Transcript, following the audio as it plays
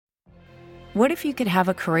What if you could have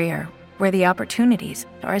a career where the opportunities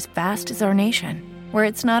are as vast as our nation, where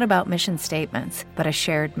it's not about mission statements, but a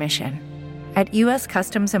shared mission? At U.S.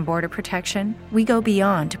 Customs and Border Protection, we go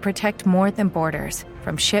beyond to protect more than borders.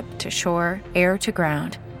 From ship to shore, air to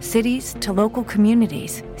ground, cities to local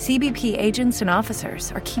communities, CBP agents and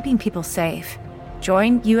officers are keeping people safe.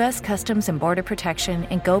 Join U.S. Customs and Border Protection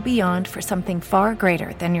and go beyond for something far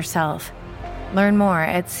greater than yourself. Learn more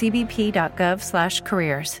at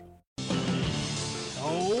cbp.gov/careers.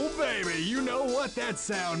 Oh, baby, you know what that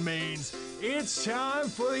sound means. It's time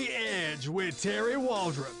for The Edge with Terry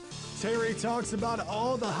Waldrop. Terry talks about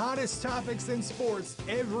all the hottest topics in sports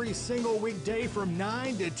every single weekday from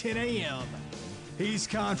 9 to 10 a.m. He's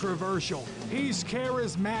controversial, he's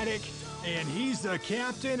charismatic, and he's the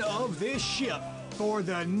captain of this ship for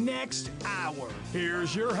the next hour.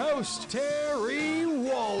 Here's your host, Terry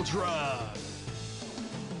Waldrop.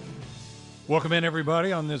 Welcome in,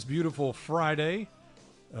 everybody, on this beautiful Friday.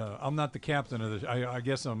 I'm not the captain of the. I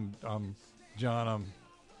guess I'm John. I'm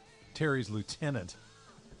Terry's lieutenant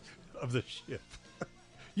of the ship.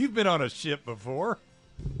 You've been on a ship before.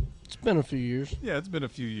 It's been a few years. Yeah, it's been a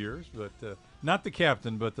few years, but not the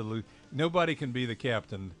captain, but nobody can be the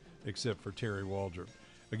captain except for Terry Waldrop.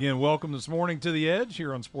 Again, welcome this morning to The Edge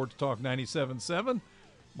here on Sports Talk 97.7.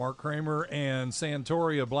 Mark Kramer and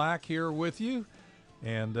Santoria Black here with you,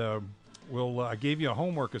 and I gave you a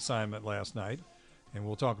homework assignment last night, and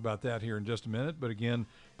we'll talk about that here in just a minute. But again,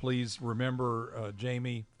 please remember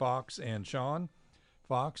Jamie Fox and Sean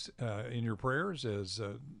Fox in your prayers, as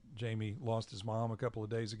Jamie lost his mom a couple of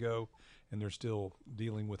days ago, and they're still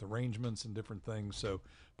dealing with arrangements and different things. So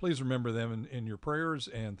please remember them in your prayers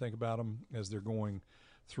and think about them as they're going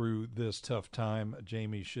through this tough time.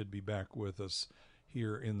 Jamie should be back with us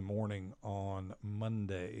here in the morning on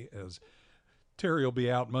Monday, as Terry will be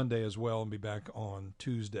out Monday as well and be back on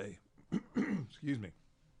Tuesday. Excuse me.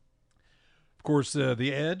 Of course,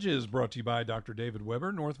 The Edge is brought to you by Dr. David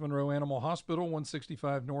Weber, North Monroe Animal Hospital,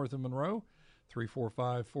 165 North of Monroe,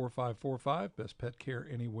 345-4545. Best pet care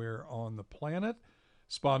anywhere on the planet.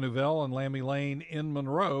 Spa Nouvelle and Lammy Lane in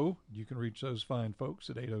Monroe. You can reach those fine folks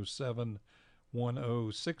at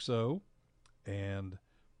 807-1060. And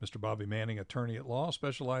Mr. Bobby Manning, attorney at law,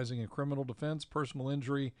 specializing in criminal defense, personal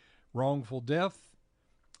injury, wrongful death.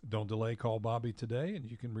 Don't delay. Call Bobby today, and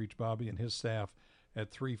you can reach Bobby and his staff at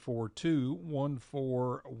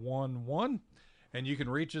 342-1411. And you can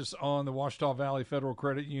reach us on the Ouachita Valley Federal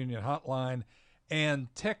Credit Union hotline and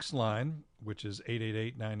text line, which is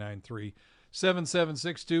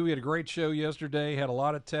 888-993-7762. We had a great show yesterday, had a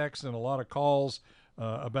lot of texts and a lot of calls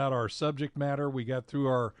about our subject matter. We got through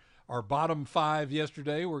our bottom five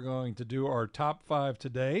yesterday. We're going to do our top five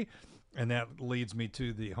today. And that leads me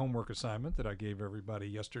to the homework assignment that I gave everybody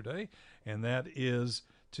yesterday, and that is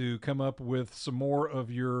to come up with some more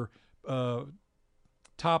of your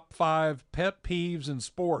top five pet peeves in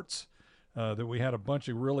sports. That we had a bunch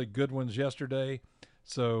of really good ones yesterday,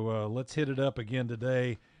 so let's hit it up again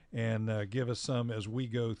today and give us some as we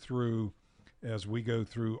go through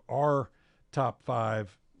our top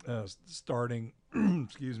five, starting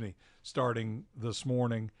starting this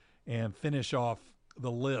morning, and finish off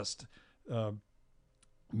the list.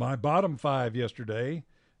 My bottom five yesterday,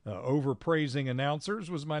 overpraising announcers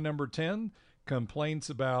was my number 10. Complaints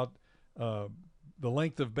about the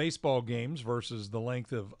length of baseball games versus the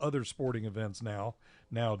length of other sporting events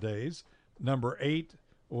nowadays. Number 8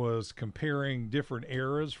 was comparing different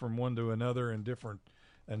eras from one to another in different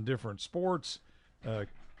sports.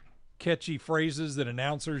 Catchy phrases that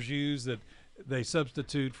announcers use that they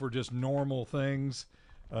substitute for just normal things,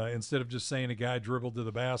 instead of just saying a guy dribbled to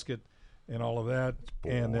the basket and all of that,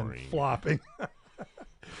 and then flopping.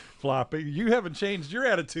 Flopping. You haven't changed your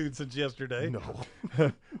attitude since yesterday. No.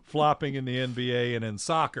 Flopping in the NBA and in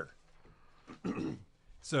soccer.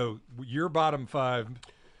 So your bottom five,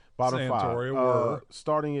 Santoria, were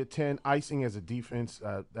starting at 10, icing as a defense.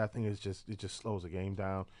 That thing is just slows the game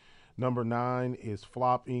down. Number 9 is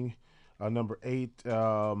flopping. Number 8,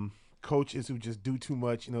 coaches who just do too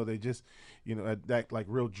much. They just, act like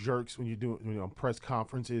real jerks when you're doing, press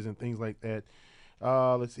conferences and things like that.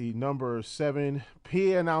 Let's see. Number 7, PA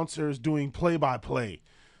announcers doing play-by-play.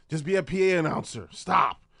 Just be a PA announcer.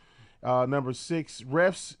 Stop. Number 6,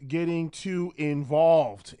 refs getting too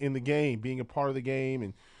involved in the game, being a part of the game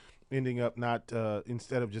and ending up not,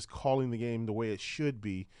 instead of just calling the game the way it should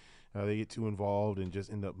be, they get too involved and just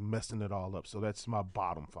end up messing it all up. So that's my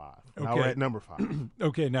bottom 5. Okay. Now we're at number 5.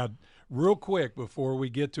 Okay, now real quick before we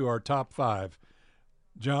get to our top 5,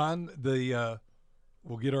 John, we'll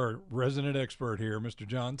get our resident expert here, Mr.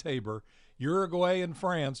 John Tabor. Uruguay and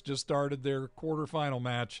France just started their quarterfinal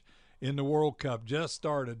match in the World Cup. Just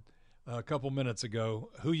started a couple minutes ago.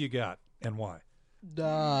 Who you got and why?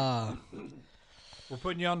 We're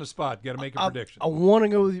putting you on the spot. Got to make a prediction. I want to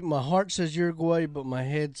go with you. My heart says Uruguay, but my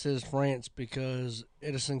head says France because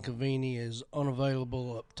Edison Cavani is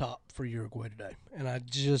unavailable up top for Uruguay today. And I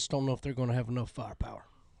just don't know if they're going to have enough firepower.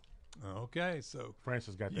 Okay, so France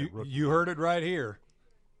has got that rookie. You heard it right here.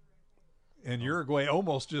 And Uruguay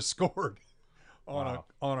almost just scored on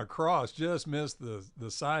a cross, just missed the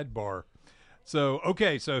sidebar. So,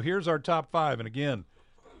 okay, so here's our top 5. And again,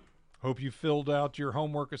 hope you filled out your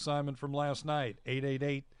homework assignment from last night.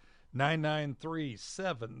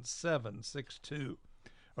 888-993-7762.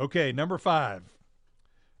 Okay, number 5.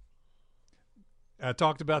 I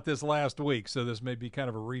talked about this last week, so this may be kind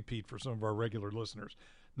of a repeat for some of our regular listeners.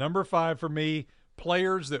 Number 5 for me,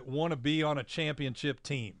 players that want to be on a championship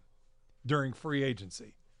team during free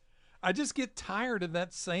agency. I just get tired of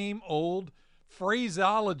that same old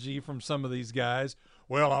phraseology from some of these guys.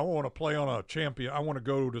 Well, I want to play on a champion. I want to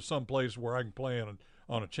go to some place where I can play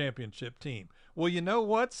on a championship team. Well, you know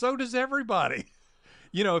what? So does everybody.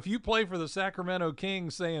 If you play for the Sacramento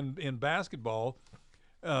Kings, say in basketball,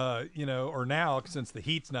 or now since the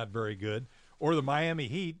Heat's not very good, or the Miami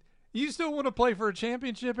Heat, you still want to play for a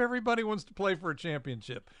championship. Everybody wants to play for a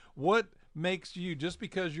championship. What makes you, just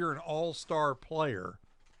because you're an all-star player,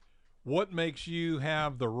 what makes you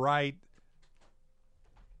have the right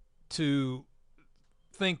to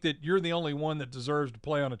think that you're the only one that deserves to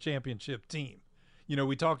play on a championship team?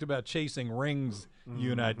 We talked about chasing rings,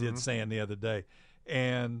 you and I did, saying the other day,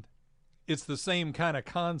 and it's the same kind of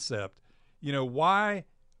concept. Why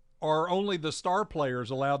are only the star players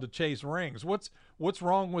allowed to chase rings? What's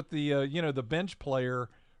wrong with the the bench player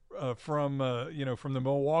from the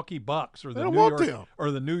Milwaukee Bucks or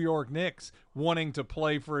the New York Knicks wanting to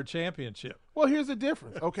play for a championship? Well, here's the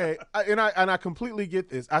difference. Okay, I completely get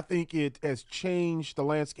this. I think it has changed the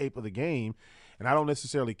landscape of the game, and I don't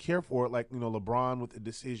necessarily care for it. Like LeBron with the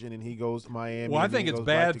decision, and he goes to Miami. Well, I think it's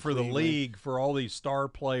bad for the Cleveland. league for all these star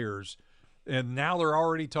players, and now they're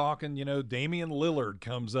already talking. Damian Lillard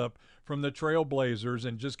comes up from the Trailblazers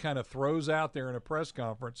and just kind of throws out there in a press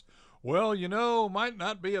conference, well, might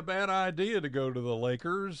not be a bad idea to go to the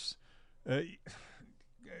Lakers.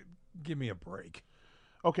 Give me a break.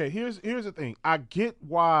 Okay, here's the thing. I get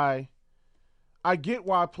why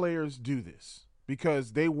players do this,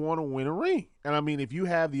 because they want to win a ring. And I mean, if you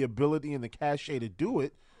have the ability and the cachet to do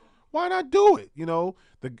it, why not do it?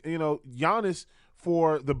 Giannis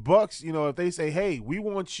for the Bucks, if they say, "Hey, we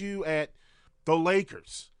want you at the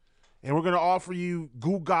Lakers, and we're going to offer you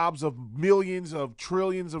goo gobs of millions of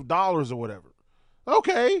trillions of dollars or whatever."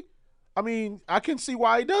 Okay. I mean, I can see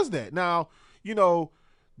why he does that. Now,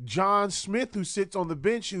 John Smith, who sits on the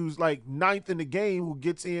bench, who's like 9th in the game, who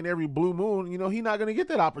gets in every blue moon, he's not going to get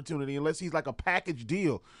that opportunity unless he's like a package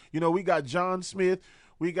deal. We got John Smith,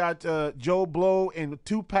 we got Joe Blow and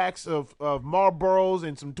 2 packs of Marlboros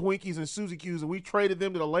and some Twinkies and Suzy Q's, and we traded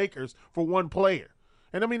them to the Lakers for one player.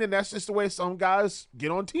 And I mean, and that's just the way some guys get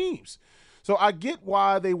on teams. So I get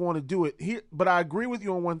why they want to do it here, but I agree with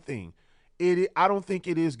you on one thing. I don't think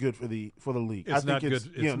it is good for the league. It's not good.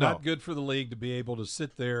 It's not good for the league to be able to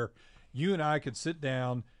sit there. You and I could sit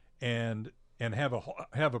down and have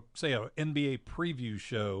a say an NBA preview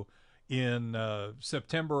show in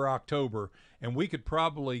September or October, and we could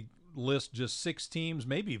probably list just 6 teams,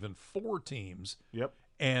 maybe even 4 teams. Yep.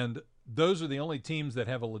 And those are the only teams that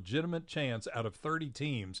have a legitimate chance out of 30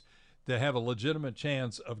 teams that have a legitimate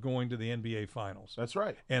chance of going to the NBA Finals. That's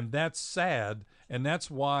right. And that's sad, and that's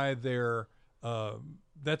why the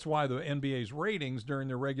NBA's ratings during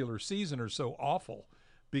the regular season are so awful,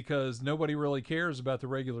 because nobody really cares about the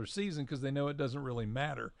regular season because they know it doesn't really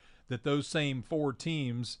matter, that those same 4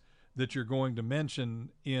 teams that you're going to mention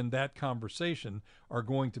in that conversation are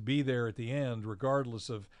going to be there at the end regardless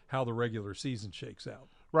of how the regular season shakes out.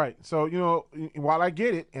 Right. So, while I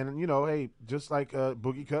get it, and, hey, just like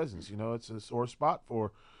Boogie Cousins, it's a sore spot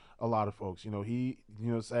for a lot of folks. He,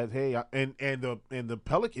 said, hey, and the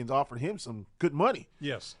Pelicans offered him some good money.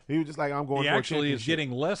 Yes. He was just like, I'm going he for a actually is championship.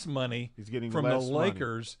 getting less money from less the money.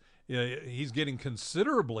 Lakers. He's getting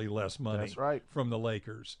considerably less money That's right. from the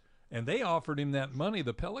Lakers. And they offered him that money.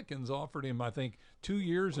 The Pelicans offered him, I think, 2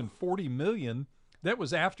 years and $40 million. That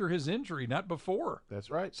was after his injury, not before.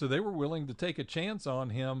 That's right. So they were willing to take a chance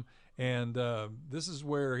on him, and this is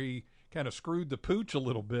where he kind of screwed the pooch a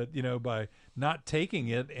little bit, by not taking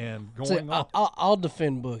it and going off. I'll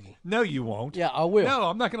defend Boogie. No, you won't. Yeah, I will. No,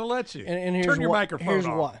 I'm not going to let you. And here's Turn your why, microphone here's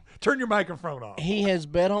off. Why. Turn your microphone off. He has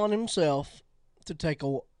bet on himself to take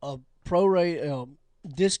a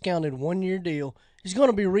discounted 1-year deal. He's going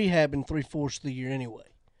to be rehabbing 3/4 of the year anyway.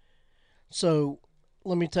 So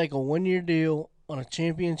let me take a 1-year deal on a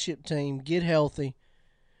championship team, get healthy,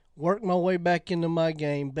 work my way back into my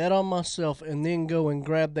game, bet on myself, and then go and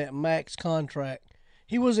grab that max contract.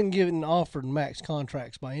 He wasn't getting offered max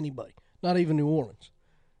contracts by anybody, not even New Orleans.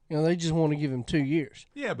 They just want to give him 2 years.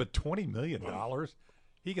 Yeah, but $20 million,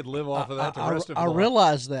 he could live off of that the rest of his life. I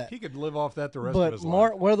realize that. He could live off that the rest of his life. But,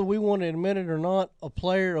 Mark, whether we want to admit it or not, a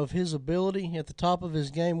player of his ability at the top of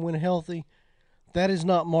his game when healthy, that is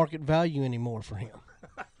not market value anymore for him.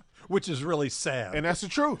 Which is really sad. And that's the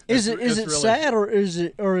truth. Is it really sad or is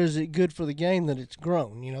it good for the game that it's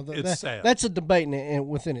grown? It's sad. That's a debate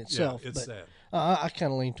within itself. Yeah, it's sad. I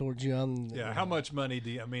kind of lean towards you. How much money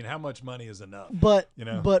how much money is enough? But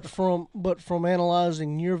from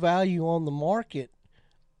analyzing your value on the market,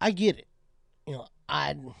 I get it.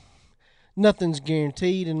 Nothing's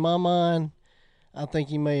guaranteed in my mind. I think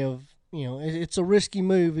he may have. It's a risky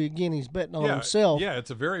move. Again, he's betting on himself. Yeah, it's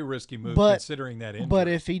a very risky move considering that injury. But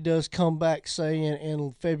if he does come back, say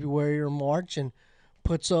in February or March, and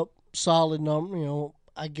puts up solid number,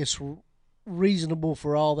 I guess reasonable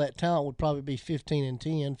for all that talent would probably be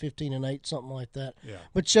 15-10, 15-8, something like that. Yeah.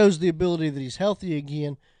 But shows the ability that he's healthy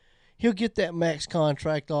again. He'll get that max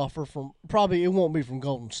contract offer from probably it won't be from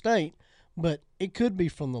Golden State, but it could be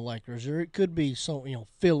from the Lakers or it could be some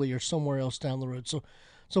Philly or somewhere else down the road. So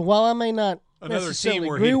while I may not necessarily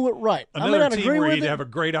agree with another team where he'd have a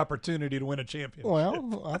great opportunity to win a championship.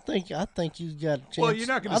 Well, I think you got a chance. Well, you're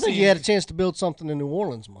not going to. I think he had a chance to build something in New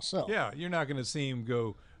Orleans myself. Yeah, you're not going to see him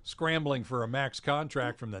go scrambling for a max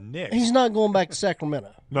contract from the Knicks. He's not going back to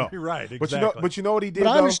Sacramento. No, you're right. Exactly. But you know what he did. But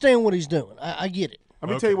I understand what he's doing. I get it.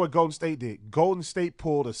 Let me tell you what Golden State did. Golden State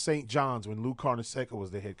pulled a St. John's when Lou Carnesecca was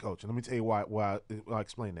the head coach. And let me tell you why I'll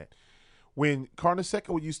explain that. When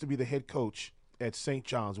Carnesecca used to be the head coach at St.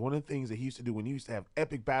 John's, one of the things that he used to do when he used to have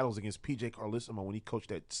epic battles against P.J. Carlissimo when he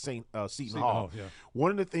coached at Seton Hall, one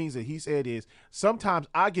of the things that he said is, sometimes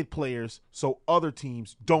I get players so other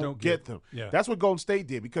teams don't get them. Yeah. That's what Golden State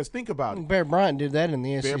did, because think about it. Bear Bryant did that in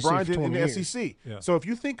the SEC. Bear Bryant did in the years. SEC. Yeah. So if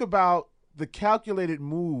you think about the calculated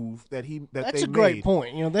move that's a great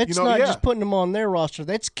point. That's not just putting him on their roster.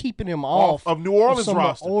 That's keeping him off of New Orleans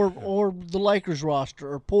roster or the Lakers roster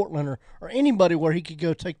or Portland or anybody where he could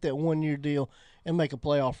go take that 1-year deal and make a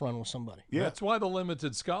playoff run with somebody. Yeah, that's why the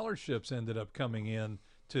limited scholarships ended up coming in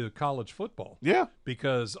to college football. Yeah,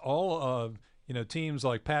 because all of teams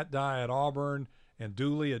like Pat Dye at Auburn and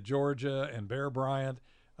Dooley at Georgia and Bear Bryant,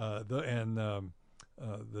 Daryl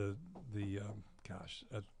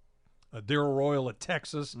Royal at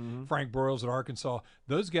Texas, Frank Broyles at Arkansas.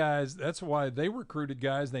 Those guys, that's why they recruited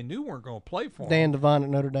guys they knew weren't going to play for them. Dan Devine at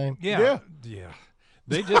Notre Dame. Yeah.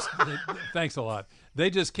 They just thanks a lot. They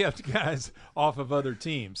just kept guys off of other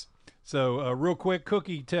teams. So real quick,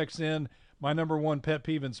 Cookie texts in, my number one pet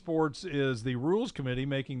peeve in sports is the rules committee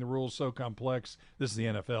making the rules so complex. This is the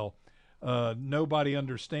NFL. Nobody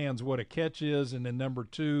understands what a catch is. And then number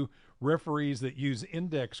 2, referees that use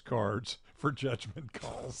index cards for judgment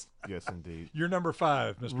calls. Yes, indeed. You're number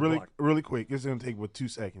 5, Mr. Block. Really quick. This is going to take 2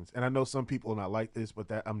 seconds. And I know some people will not like this, but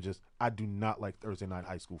I do not like Thursday night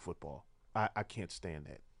high school football. I can't stand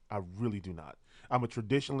that. I really do not. I'm a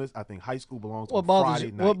traditionalist. I think high school belongs on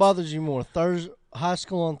Friday nights. What bothers you more, high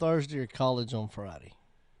school on Thursday or college on Friday?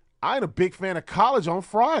 I ain't a big fan of college on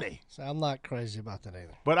Friday. So I'm not crazy about that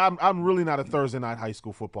either. But I'm really not a Thursday night high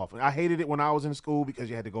school football fan. I hated it when I was in school because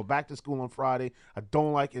you had to go back to school on Friday. I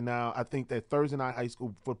don't like it now. I think that Thursday night high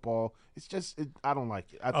school football, I don't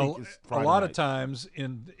like it. I think it's Friday a lot night. of times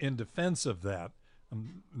in defense of that,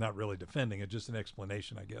 I'm not really defending it, just an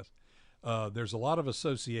explanation, I guess. There's a lot of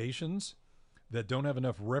associations that don't have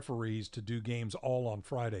enough referees to do games all on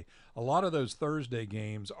Friday. A lot of those Thursday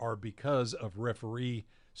games are because of referee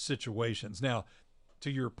situations. Now,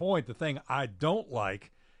 to your point, the thing I don't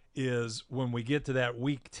like is when we get to that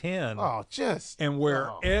week 10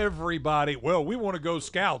 everybody, we want to go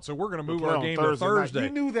scout, so we're going to move our game to Thursday. You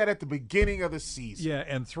knew that at the beginning of the season. Yeah,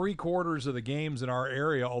 and 3/4 of the games in our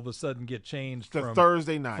area all of a sudden get changed to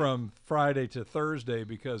Thursday night, from Friday to Thursday,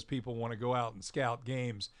 because people want to go out and scout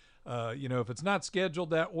games. If it's not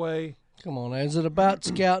scheduled that way. Come on, is it about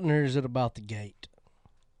scouting or is it about the gate?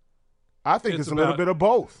 I think it's a little bit of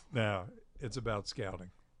both. No, it's about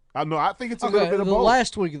scouting. I think it's a little bit of both. The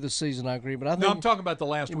last week of the season, I agree, but I think I'm talking about the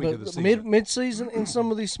last week of the season. Mid-season in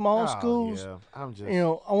some of these small schools. Yeah, I'm just.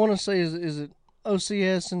 I want to say, is it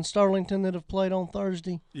OCS and Sterlington that have played on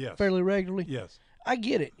Thursday? Yes. Fairly regularly. Yes. I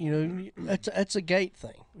get it. That's a gate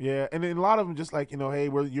thing. Yeah, and then a lot of them just like,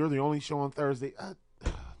 hey, you're the only show on Thursday.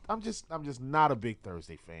 I'm just not a big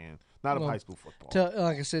Thursday fan. not of high school football.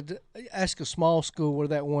 Like I said, ask a small school where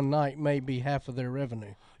that one night may be half of their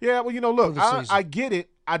revenue. Yeah, well, look, I get it.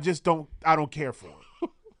 I just don't care for it.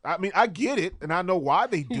 I mean, I get it, and I know why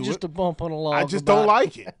they do it. Just a bump on a log. I just don't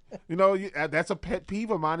like it. That's a pet peeve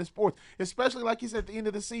of mine in sports, especially like you said at the end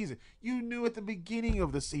of the season. You knew at the beginning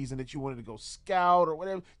of the season that you wanted to go scout or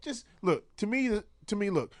whatever. Just look, to me,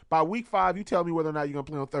 look, by week 5, you tell me whether or not you're going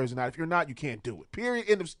to play on Thursday night. If you're not, you can't do it. Period.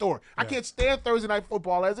 End of story. Yeah. I can't stand Thursday night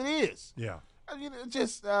football as it is. Yeah. I mean,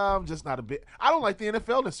 just not a bit. I don't like the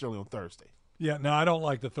NFL necessarily on Thursday. Yeah, no, I don't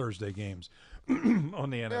like the Thursday games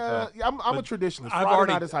on the NFL. I'm a traditionalist.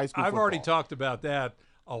 Friday night is high school I've football. already talked about that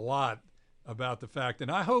a lot, about the fact,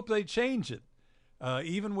 and I hope they change it.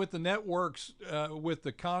 Even with the networks, with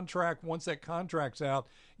the contract, once that contract's out,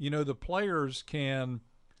 the players can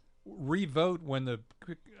re-vote when the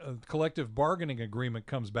collective bargaining agreement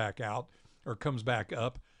comes back out or comes back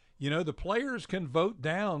up. The players can vote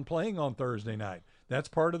down playing on Thursday night. That's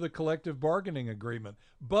part of the collective bargaining agreement.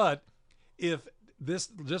 But if this,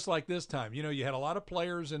 just like this time, you had a lot of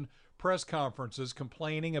players in press conferences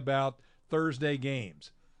complaining about Thursday games.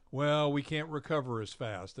 Well, we can't recover as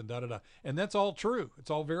fast and da-da-da. And that's all true. It's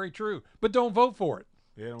all very true. But don't vote for it.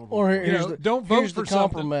 Yeah, don't vote for it. Don't vote for the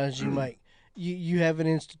compromise you make. You haven't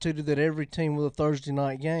instituted that every team with a Thursday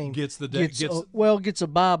night game gets a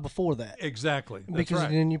bye before that. Exactly. That's because right.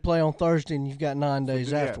 then you play on Thursday and you've got 9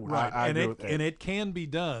 days afterwards. Right. I agree with that. And it can be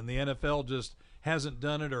done. The NFL just hasn't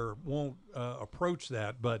done it or won't approach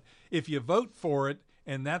that. But if you vote for it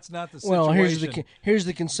and that's not the situation. Well, here's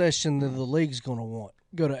the concession that the league's going to want.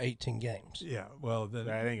 Go to 18 games. Yeah, well, then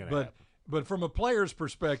that ain't gonna happen. But from a player's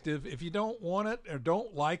perspective, if you don't want it or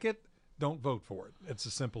don't like it, don't vote for it. It's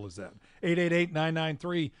as simple as that.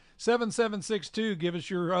 888-993-7762. Give us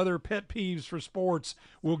your other pet peeves for sports.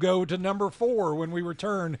 We'll go to number 4 when we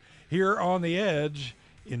return here on The Edge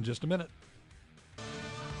in just a minute.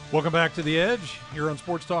 Welcome back to The Edge here on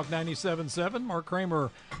Sports Talk 97.7. Mark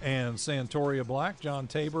Kramer and Santoria Black. John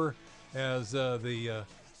Tabor as the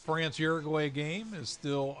France-Uruguay game is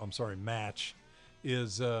still, match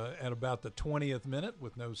is at about the 20th minute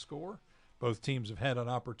with no score. Both teams have had an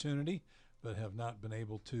opportunity, but have not been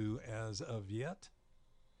able to as of yet.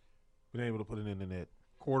 Been able to put it in the net.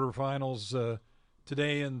 Quarterfinals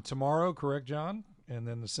today and tomorrow, correct, John? And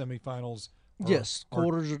then the semifinals. Yes,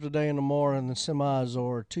 quarters are today and tomorrow, and the semis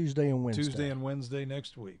are Tuesday and Wednesday. Tuesday and Wednesday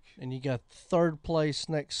next week. And you got third place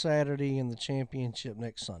next Saturday and the championship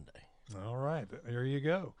next Sunday. All right, there you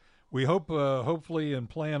go. We hope, hopefully, and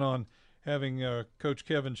plan on having Coach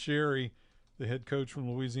Kevin Sherry, the head coach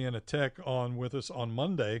from Louisiana Tech, on with us on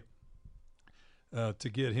Monday to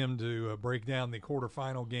get him to break down the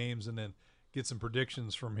quarterfinal games and then get some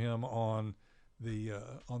predictions from him on the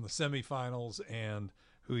semifinals and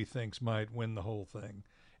who he thinks might win the whole thing.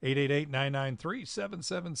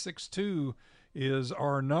 888-993-7762 is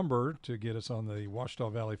our number to get us on the Ouachita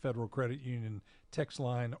Valley Federal Credit Union text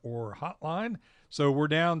line or hotline. So we're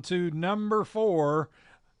down to number 4,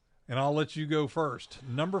 and I'll let you go first.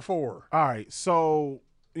 Number 4. All right, so,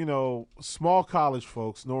 small college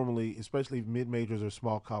folks normally, especially mid-majors or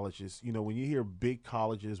small colleges, when you hear big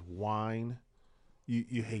colleges whine,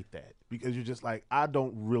 you hate that because you're just like, I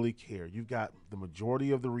don't really care. You've got the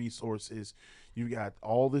majority of the resources. You've got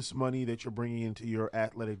all this money that you're bringing into your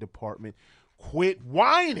athletic department. Quit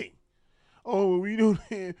whining. Oh, we don't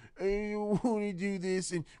want to do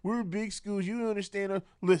this, and we're big schools. You don't understand.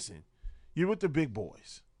 Listen, you're with the big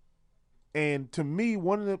boys. And to me,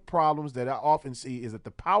 one of the problems that I often see is that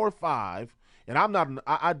the Power 5, and I'm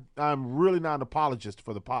really not an apologist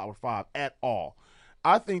for the Power 5 at all.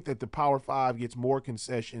 I think that the Power 5 gets more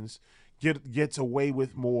concessions, gets away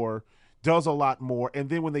with more, does a lot more, and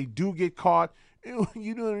then when they do get caught,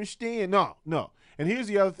 you don't understand. No. And here's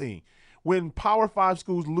the other thing. When Power 5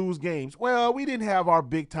 schools lose games, well, we didn't have our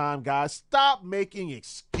big-time guys. Stop making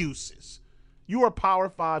excuses. You are a Power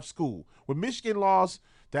 5 school. When Michigan lost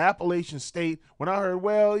to Appalachian State, when I heard,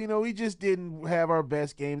 we just didn't have our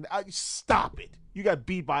best game, stop it. You got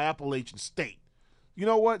beat by Appalachian State. You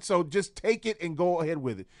know what? So just take it and go ahead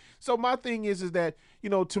with it. So my thing is that,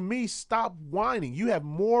 to me, stop whining. You have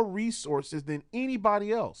more resources than anybody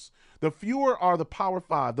else. The fewer are the Power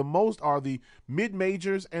 5. The most are the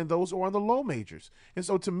mid-majors and those who are in the low majors. And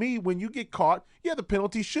so to me, when you get caught, the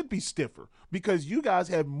penalty should be stiffer because you guys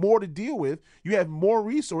have more to deal with. You have more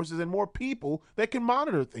resources and more people that can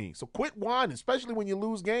monitor things. So quit whining, especially when you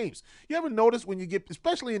lose games. You ever notice when you get,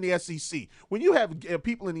 especially in the SEC, when you have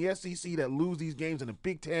people in the SEC that lose these games in the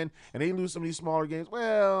Big Ten and they lose some of these smaller games, we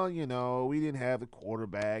didn't have the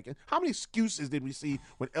quarterback. And how many excuses did we see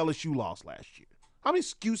when LSU lost last year? How many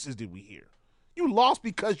excuses did we hear? You lost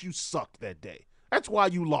because you sucked that day. That's why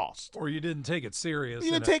you lost. Or you didn't take it serious.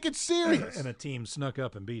 You didn't take it serious. And a team snuck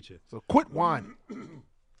up and beat you. So quit whining.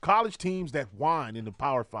 College teams that whine in the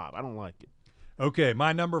Power 5. I don't like it. Okay,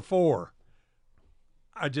 my number 4.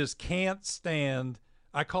 I just can't stand,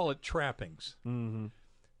 I call it trappings. Mm-hmm.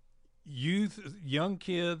 Youth, young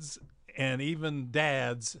kids, and even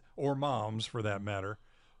dads or moms, for that matter,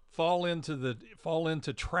 fall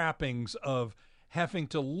into trappings of having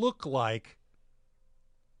to look like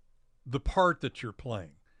the part that you're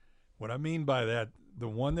playing. What I mean by that, the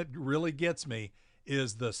one that really gets me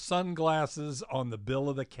is the sunglasses on the bill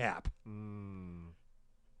of the cap.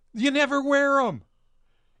 You never wear them.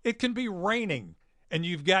 It can be raining, and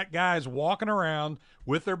you've got guys walking around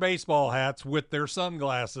with their baseball hats with their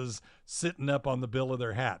sunglasses sitting up on the bill of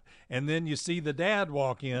their hat. And then you see the dad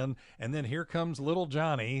walk in, and then here comes little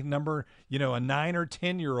Johnny, a 9 or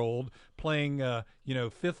 10-year-old playing,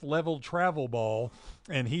 fifth level travel ball,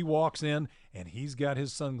 and he walks in, and he's got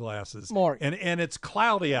his sunglasses. Mark. And it's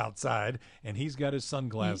cloudy outside, and he's got his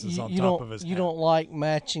sunglasses on top of his hat. You don't like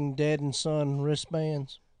matching dad and son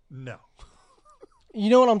wristbands? No. You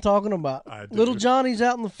know what I'm talking about. I do. Little Johnny's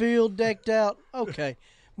out in the field, decked out. Okay.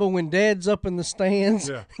 But when Dad's up in the stands,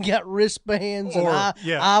 got wristbands and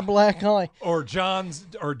eye black eye. Or Johnny's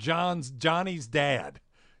dad,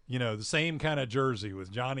 the same kind of jersey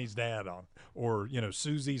with Johnny's dad on, or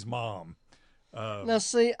Susie's mom. Now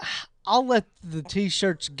see, I'll let the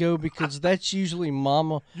T-shirts go because that's usually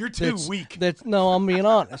Mama. You're too weak. I'm being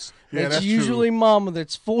honest. That's usually true. Mama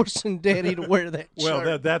that's forcing Daddy to wear that shirt.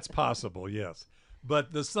 Well, that's possible, yes.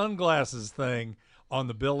 But the sunglasses thing on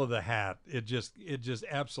the bill of the hat, it just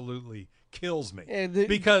absolutely kills me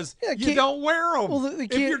because you don't wear them. Well,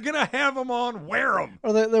 if you're gonna have them on, wear them.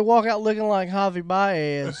 Or they walk out looking like Javi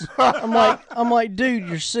Baez. I'm like, dude,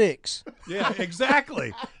 you're 6. Yeah,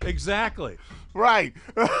 exactly. Right.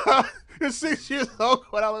 You're 6 years old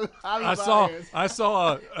when I was I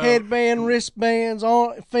saw headband, wristbands,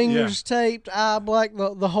 on fingers taped, eye black,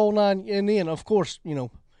 the whole 9, and then of course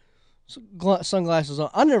sunglasses on.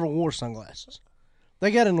 I never wore sunglasses.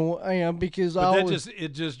 They got in the way because it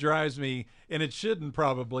just drives me, and it shouldn't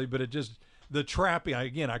probably, but the trapping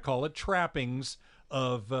again. I call it trappings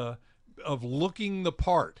of looking the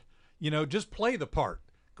part. Just play the part.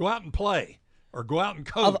 Go out and play, or go out and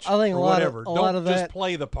coach. I think or whatever. Don't just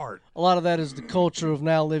play the part. A lot of that is the culture of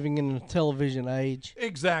now living in a television age.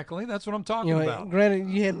 Exactly, that's what I'm talking about. Granted,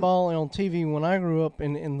 you had ball on TV when I grew up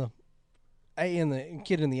in the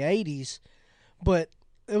kid in the 80s, but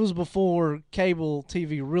it was before cable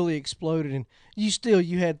TV really exploded, and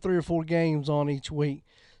you had 3 or 4 games on each week,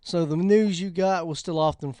 so the news you got was still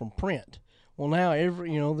often from print. Well, now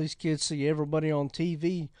these kids see everybody on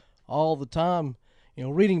TV all the time.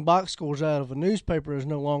 Reading box scores out of a newspaper is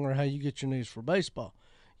no longer how you get your news for baseball.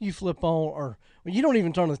 You flip on, you don't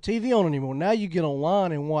even turn the TV on anymore. Now you get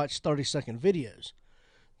online and watch 30-second videos.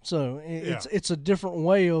 So it's a different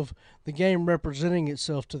way of the game representing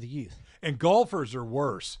itself to the youth. And golfers are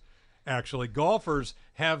worse. Actually, golfers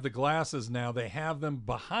have the glasses now. They have them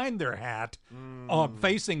behind their hat,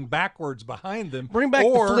 facing backwards behind them. Bring back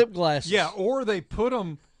the flip glasses. Yeah, or they put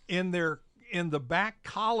them in the back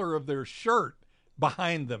collar of their shirt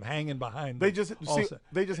behind them, hanging behind them.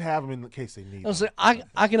 They just have them in case they need them.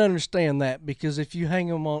 I can understand that because if you hang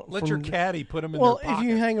them on, let your caddy put them in their pocket. Well, if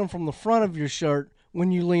you hang them from the front of your shirt, when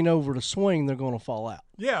you lean over to swing, they're going to fall out.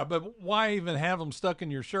 Yeah, but why even have them stuck in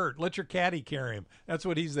your shirt? Let your caddy carry them. That's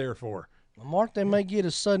what he's there for. Well, Mark, they may get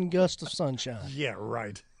a sudden gust of sunshine. Yeah,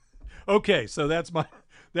 right. Okay, so that's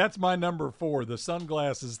my number 4, the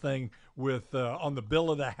sunglasses thing with on the bill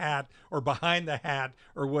of the hat or behind the hat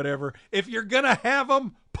or whatever. If you're going to have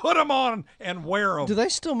them, put them on and wear them. Do they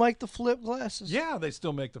still make the flip glasses? Yeah, they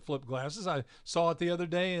still make the flip glasses. I saw it the other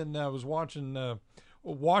day, and I was watching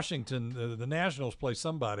Washington, the Nationals play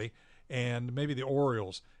somebody, and maybe the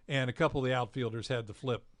Orioles, and a couple of the outfielders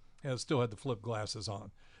still had the flip glasses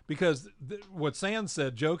on. Because what Sands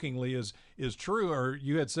said jokingly is true, or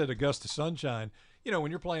you had said a gust of sunshine. When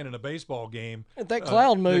you're playing in a baseball game, if that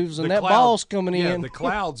cloud moves and that ball's coming in. The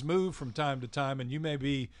clouds move from time to time, and you may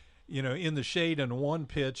be, in the shade on one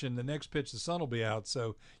pitch, and the next pitch the sun will be out.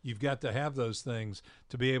 So you've got to have those things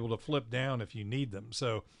to be able to flip down if you need them.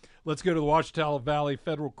 So let's go to the Ouachita Valley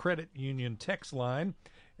Federal Credit Union text line.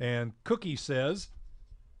 And Cookie says,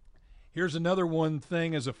 here's another one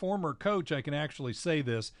thing. As a former coach, I can actually say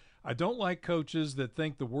this. I don't like coaches that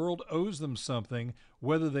think the world owes them something,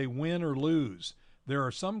 whether they win or lose. There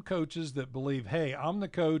are some coaches that believe, hey, I'm the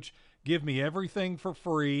coach, give me everything for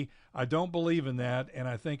free. I don't believe in that, and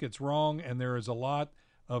I think it's wrong, and there is a lot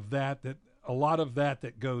of that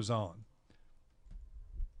goes on.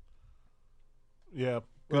 Yeah.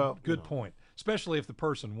 Good point, especially if the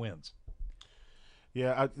person wins.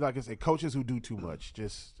 Yeah, like I said, coaches who do too much,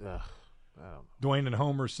 just I don't know. Dwayne and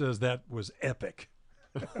Homer says that was epic.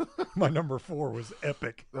 My number 4 was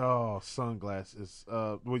epic. Oh, sunglasses.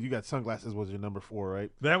 Well, you got sunglasses was your number 4,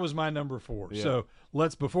 right? That was my number 4. Yeah. So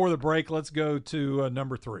before the break, let's go to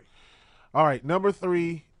number 3. All right, number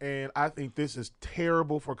 3, and I think this is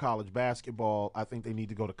terrible for college basketball. I think they need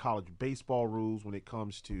to go to college baseball rules when it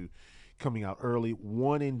comes to coming out early.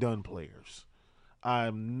 One-and-done players.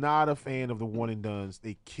 I'm not a fan of the one-and-dones.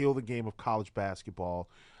 They kill the game of college basketball.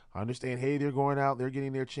 I understand, hey, they're going out, they're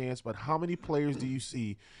getting their chance, but how many players do you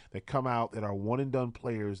see that come out that are one-and-done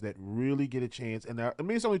players that really get a chance? And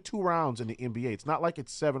it's only 2 rounds in the NBA. It's not like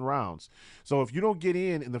it's 7 rounds. So if you don't get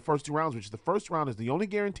in the first 2 rounds, which the first round is the only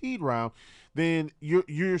guaranteed round, then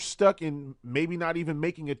you're stuck in maybe not even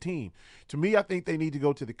making a team. To me, I think they need to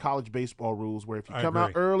go to the college baseball rules where if you come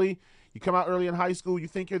out early – you come out early in high school, you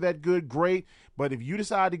think you're that good, great. But if you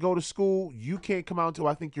decide to go to school, you can't come out until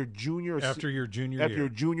I think your junior after your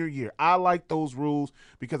junior year. I like those rules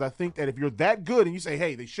because I think that if you're that good and you say,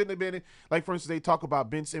 hey, they shouldn't have been in, like for instance, they talk about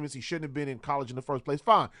Ben Simmons, he shouldn't have been in college in the first place.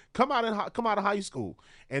 Fine, come out of high school,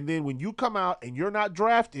 and then when you come out and you're not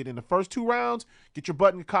drafted in the first 2 rounds, get your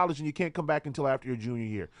butt in college and you can't come back until after your junior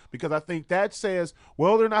year because I think that says,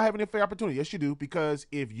 well, they're not having a fair opportunity. Yes, you do, because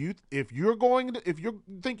if you think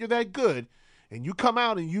you're that good and you come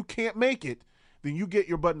out and you can't make it, then you get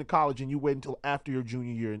your butt into college and you wait until after your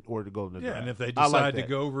junior year in order to go to the draft. And if they decide to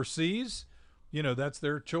go overseas, that's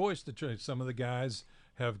their choice. Some of the guys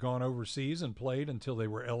have gone overseas and played until they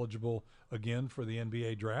were eligible again for the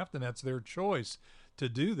NBA draft, and that's their choice to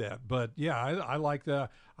do that. But, yeah, I like that.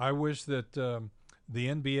 I wish that the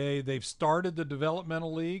NBA, they've started the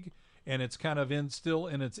developmental league, and it's kind of still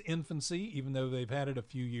in its infancy, even though they've had it a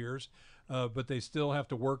few years. But they still have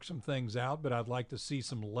to work some things out. But I'd like to see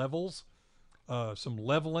some levels, some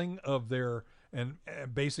leveling of their, and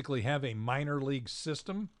basically have a minor league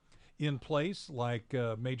system in place like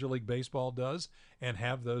Major League Baseball does, and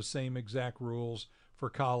have those same exact rules for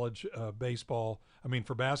college baseball. I mean,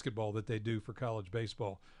 for basketball that they do for college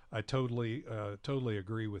baseball. I totally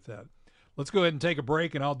agree with that. Let's go ahead and take a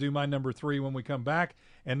break, and I'll do my number 3 when we come back.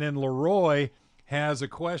 And then Leroy has a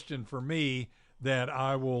question for me that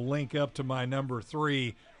I will link up to my number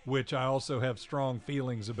 3, which I also have strong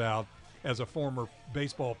feelings about as a former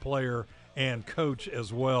baseball player and coach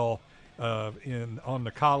as well on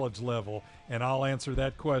the college level. And I'll answer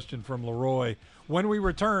that question from Leroy when we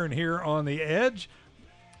return here on The Edge.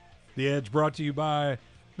 The Edge brought to you by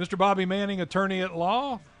Mr. Bobby Manning, attorney at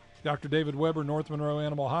law, Dr. David Weber, North Monroe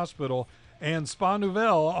Animal Hospital, and Spa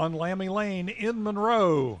Nouvelle on Lammy Lane in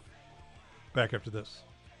Monroe. Back after this.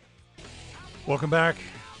 Welcome back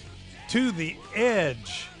to The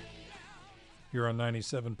Edge here on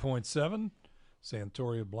 97.7.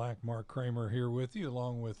 Santoria Black, Mark Kramer here with you,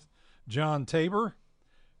 along with John Tabor.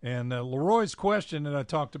 And Leroy's question that I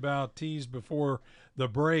talked about, teased before the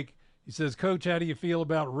break, he says, Coach, how do you feel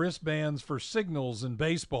about wristbands for signals in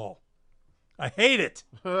baseball? I hate it.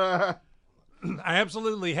 I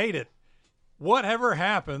absolutely hate it. Whatever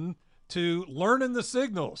happened to learning the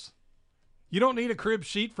signals? You don't need a crib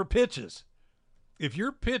sheet for pitches. If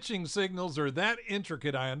your pitching signals are that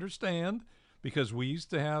intricate, I understand, because we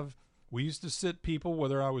used to sit people,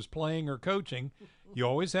 whether I was playing or coaching, you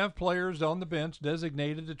always have players on the bench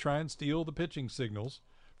designated to try and steal the pitching signals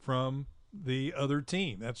from the other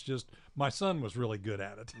team. That's just, my son was really good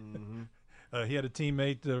at it. Mm-hmm. He had a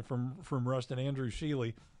teammate from Ruston, Andrew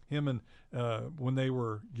Shealy. Him and when they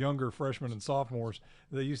were younger freshmen and sophomores,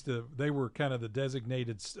 they were kind of the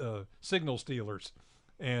designated signal stealers.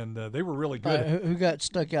 And they were really good. Who got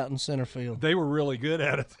stuck out in center field? They were really good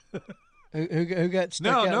at it. who got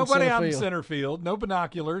stuck out in center field? No, nobody out in center field. No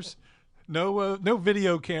binoculars. No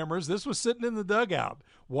video cameras. This was sitting in the dugout,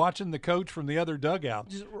 watching the coach from the other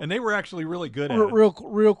dugout. And they were actually really good at it.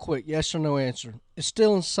 Real quick, yes or no answer. Is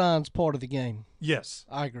stealing signs part of the game? Yes.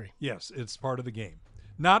 I agree. Yes, it's part of the game.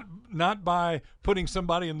 Not by putting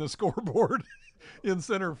somebody in the scoreboard in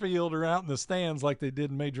center field or out in the stands like they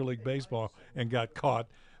did in Major League Baseball and got caught.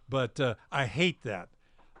 But I hate that.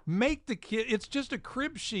 Make the kid – it's just a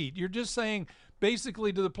crib sheet. You're just saying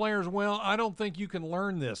basically to the players, well, I don't think you can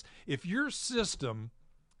learn this. If your system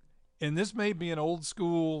 – and this may be an old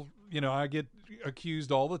school – I get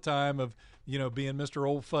accused all the time of, being Mr.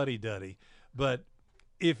 Old Fuddy-Duddy. But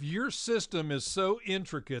if your system is so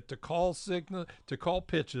intricate to call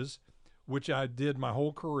pitches, which I did my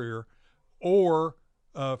whole career – or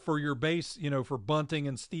for your base, for bunting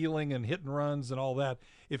and stealing and hit and runs and all that.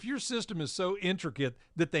 If your system is so intricate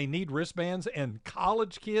that they need wristbands and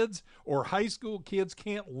college kids or high school kids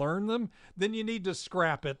can't learn them, then you need to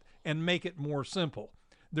scrap it and make it more simple.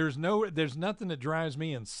 There's nothing that drives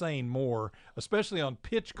me insane more, especially on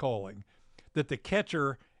pitch calling, that the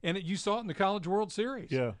catcher, and you saw it in the College World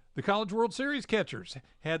Series. Yeah. The College World Series catchers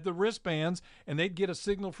had the wristbands, and they'd get a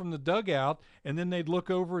signal from the dugout, and then they'd look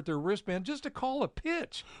over at their wristband just to call a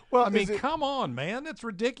pitch. Well, I mean, come on, man. That's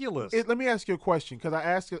ridiculous. Let me ask you a question, because I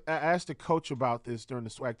asked the coach about this during the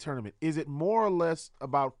SWAC tournament. Is it more or less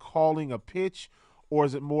about calling a pitch, or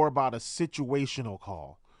is it more about a situational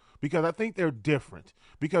call? Because I think they're different.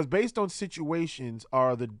 Because based on situations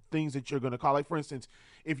are the things that you're going to call. Like, for instance,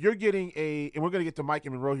 if you're getting and we're going to get to Mike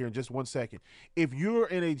and Monroe here in just 1 second. If you're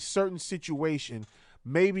in a certain situation,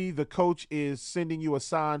 maybe the coach is sending you a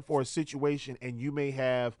sign for a situation, and you may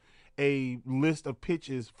have a list of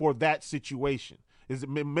pitches for that situation.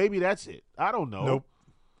 Maybe that's it. I don't know. Nope.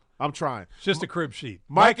 I'm trying. It's just a crib sheet.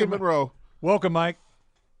 Mike and Monroe. Welcome, Mike.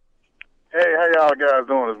 Hey, how y'all guys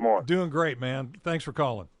doing this morning? Doing great, man. Thanks for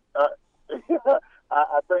calling.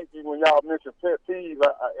 I think when y'all mentioned pet peeves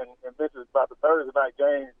and mentioned about the Thursday night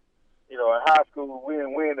game, in high school we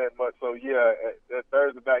didn't win that much. So yeah, that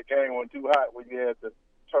Thursday night game wasn't too hot when you had to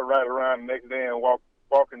turn right around the next day and walk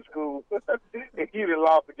in school. And you done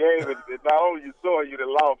lost the game, and not only you saw it, you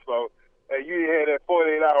done lost. So you had that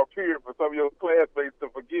 48-hour period for some of your classmates to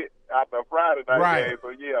forget after a Friday night game.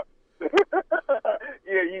 So yeah.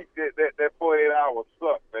 That 48 hours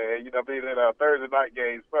sucked, man. Being in a Thursday night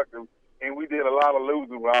game sucked, and we did a lot of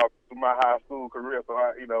losing through my high school career. So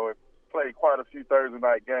I, played quite a few Thursday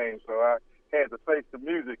night games. So I had to face the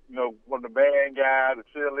music, one of the band guys, the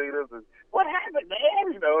cheerleaders, and what happened,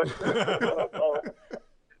 man?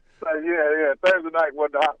 So yeah, Thursday night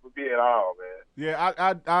wasn't hot for me at all, man. Yeah,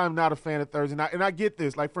 I'm not a fan of Thursday night, and I get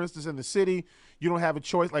this. Like, for instance, in the city, you don't have a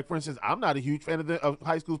choice. Like, for instance, I'm not a huge fan of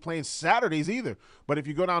high schools playing Saturdays either. But if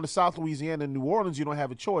you go down to South Louisiana and New Orleans, you don't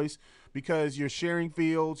have a choice because you're sharing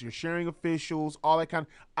fields, you're sharing officials, all that kind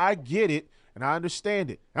of – I get it, and I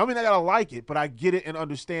understand it. I mean, I got to like it, but I get it and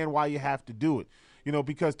understand why you have to do it.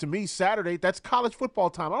 Because to me, Saturday, that's college football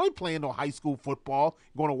time. I don't playing no high school football,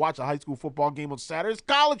 going to watch a high school football game on Saturday. It's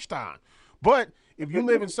college time. But if you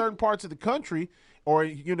live in certain parts of the country or,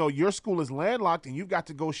 your school is landlocked and you've got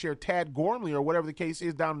to go share Tad Gormley or whatever the case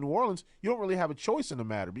is down in New Orleans, you don't really have a choice in the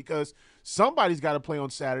matter because somebody's got to play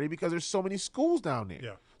on Saturday because there's so many schools down there.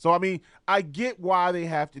 Yeah. So, I mean, I get why they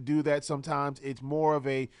have to do that sometimes. It's more of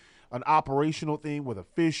an operational thing with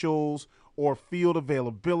officials or field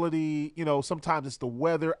availability. Sometimes it's the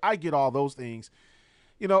weather. I get all those things.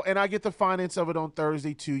 And I get the finance of it on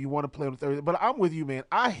Thursday, too. You want to play on Thursday. But I'm with you, man.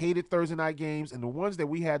 I hated Thursday night games, and the ones that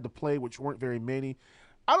we had to play, which weren't very many,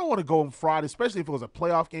 I don't want to go on Friday, especially if it was a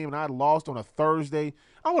playoff game and I lost on a Thursday.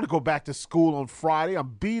 I want to go back to school on Friday.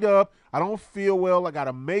 I'm beat up. I don't feel well. I got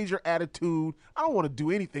a major attitude. I don't want to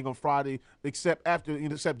do anything on Friday except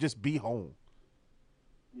just be home.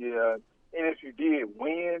 Yeah, and if you did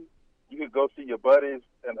win, you could go see your buddies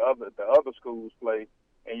and the other schools play,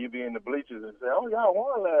 and you be in the bleachers and say, "Oh, y'all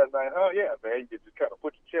won last night, huh?" Yeah, man. You just kind of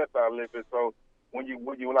put your chest out a little bit. So when you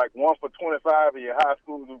were like 1 for 25 in your high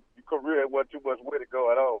school career, it wasn't too much way to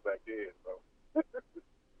go at all back then. So,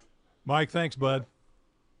 Mike, thanks, bud.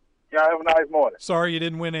 Y'all have a nice morning. Sorry you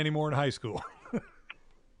didn't win any more in high school.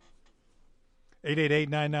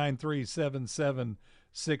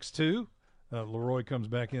 888-993-7762. Leroy comes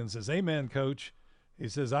back in and says, "Amen, Coach." He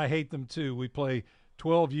says, "I hate them too. We play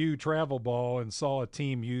 12U travel ball and saw a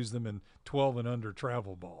team use them in 12 and under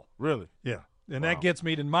travel ball." Really? Yeah. And that gets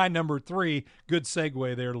me to my number 3. Good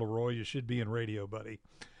segue there, Leroy. You should be in radio, buddy.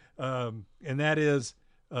 And that is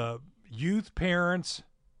youth parents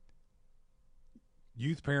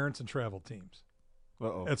and travel teams.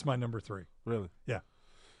 Uh-oh. That's my number 3. Really? Yeah.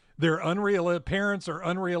 They're unrealistic. Parents are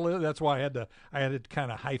unrealistic. That's why I had to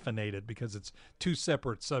kind of hyphenate it because it's 2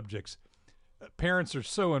 separate subjects. Parents are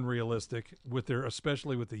so unrealistic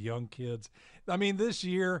especially with the young kids. I mean, this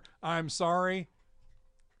year, I'm sorry,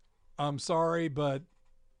 but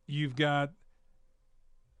you've got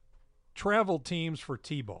travel teams for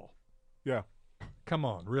T-ball. Yeah. Come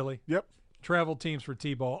on, really? Yep. Travel teams for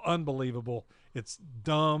T-ball, unbelievable. It's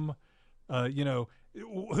dumb.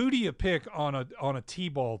 Who do you pick on a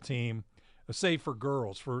T-ball team? Say for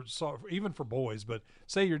girls, even for boys, but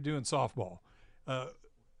say you're doing softball.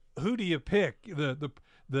 Who do you pick? The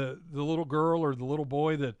little girl or the little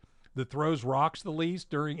boy that throws rocks the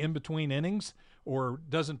least in between innings, or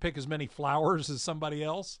doesn't pick as many flowers as somebody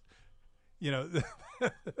else?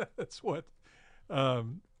 That's what.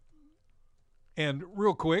 And And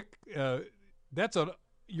real quick,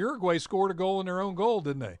 Uruguay scored a goal in their own goal,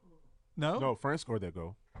 didn't they? No, France scored that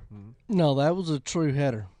goal. No, that was a true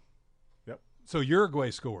header. Yep. So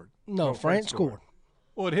Uruguay scored. No, France scored.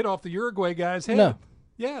 Well, it hit off the Uruguay guy's head. No.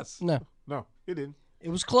 Yes. No, No, it didn't. it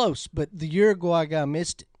was close, but the Uruguay guy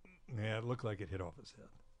missed it. Yeah, it looked like it hit off his head.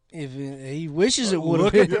 If he wishes it would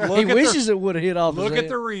Look have, at the- he look at wishes it would have hit off. Look his at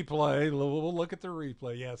the head. replay. We'll look at the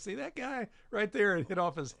replay. Yeah, see that guy right there? It hit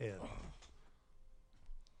off his head.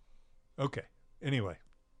 Okay. Anyway,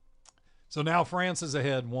 so now France is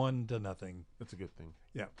ahead 1-0. That's a good thing.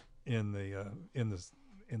 Yeah, in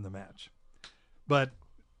the match, but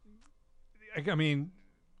I mean,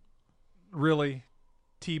 really,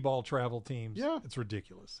 T-ball travel teams. Yeah. It's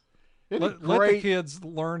ridiculous. Let Let the kids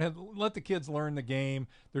learn. Let the kids learn the game.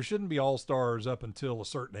 There shouldn't be all stars up until a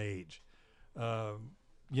certain age.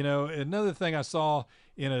 Another thing I saw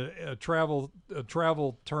in a travel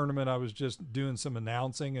tournament, I was just doing some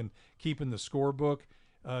announcing and keeping the scorebook.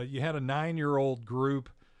 You had a 9-year-old group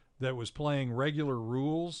that was playing regular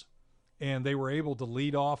rules, and they were able to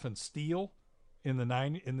lead off and steal in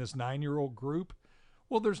this 9-year-old group.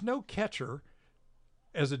 Well, there's no catcher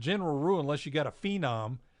as a general rule unless you got a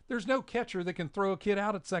phenom. There's no catcher that can throw a kid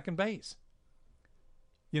out at second base.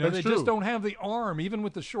 That's They true. just don't have the arm. Even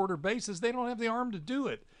with the shorter bases, they don't have the arm to do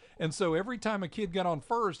it. And so every time a kid got on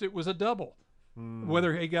first, it was a double.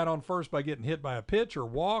 Whether he got on first by getting hit by a pitch or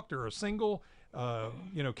walked or a single,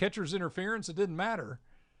 catcher's interference, it didn't matter.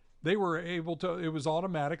 They were able to, it was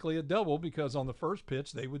automatically a double because on the first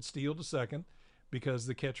pitch, they would steal to second because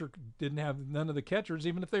the catcher didn't have, none of the catchers,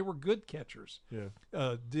 even if they were good catchers,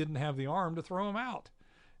 didn't have the arm to throw them out.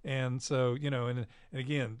 And so, and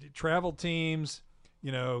again, travel teams,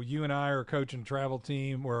 you and I are coaching a travel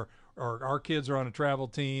team or our kids are on a travel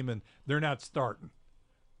team and they're not starting,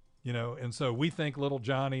 and so we think little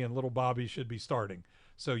Johnny and little Bobby should be starting.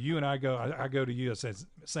 So you and I go to you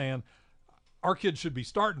saying, our kids should be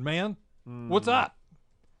starting, man. What's up?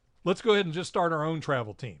 Let's go ahead and just start our own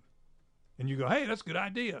travel team. And you go, hey, that's a good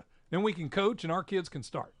idea. Then we can coach and our kids can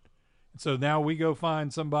start. And so now we go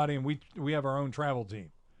find somebody and we have our own travel team.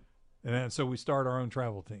 And so we start our own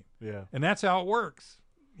travel team. Yeah. And that's how it works,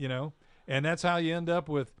 and that's how you end up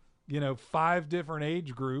with, 5 different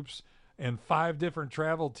age groups and 5 different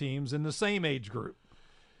travel teams in the same age group.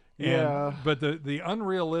 Yeah. But the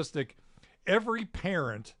unrealistic, every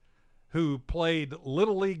parent who played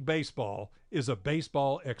Little League baseball is a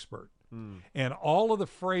baseball expert. And all of the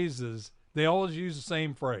phrases, they always use the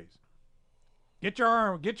same phrase. Get your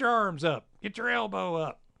arms up. Get your elbow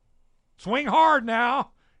up. Swing hard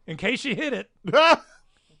now. In case you hit it,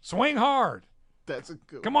 swing hard. That's a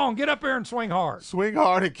good. Come on, get up there and swing hard. Swing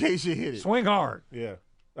hard in case you hit it. Swing hard. Yeah,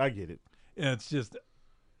 I get it. And it's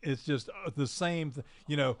just the same.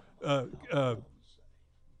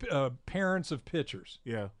 Parents of pitchers.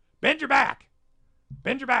 Yeah. Bend your back.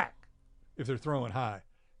 Bend your back. If they're throwing high,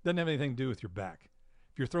 doesn't have anything to do with your back.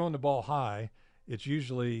 If you're throwing the ball high, it's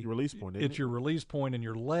usually Your release point. Isn't it's your release point and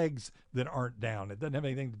your legs that aren't down. It doesn't have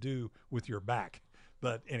anything to do with your back.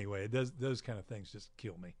 But anyway, those kind of things just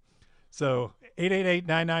kill me. So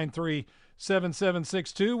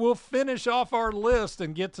 888-993-7762. We'll finish off our list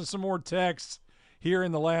and get to some more texts here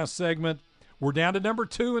in the last segment. We're down to number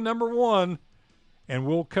 2 and number 1, and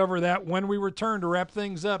we'll cover that when we return to wrap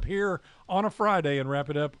things up here on a Friday and wrap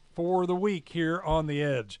it up for the week here on The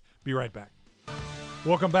Edge. Be right back.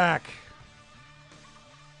 Welcome back.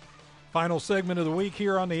 Final segment of the week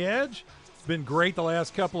here on The Edge. It's been great the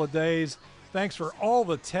last couple of days. Thanks for all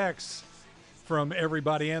the texts from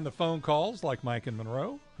everybody and the phone calls, like Mike and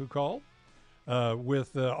Monroe, who called,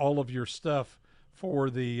 with all of your stuff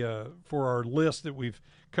for our list that we've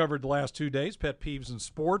covered the last 2 days, pet peeves in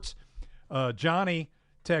sports. Johnny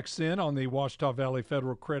texts in on the Ouachita Valley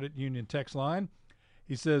Federal Credit Union text line.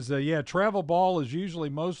 He says, travel ball is usually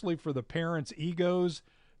mostly for the parents' egos.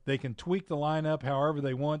 They can tweak the lineup however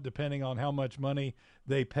they want, depending on how much money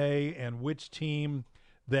they pay and which team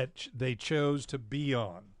that they chose to be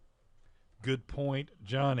on. Good point,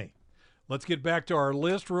 Johnny. Let's get back to our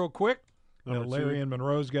list real quick. Larry and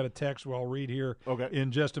Monroe's got a text I'll read here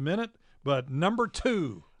in just a minute. But number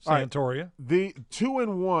 2, Santoria. Right. The 2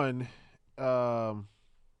 and 1, 2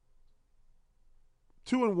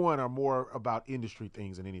 and 1 are more about industry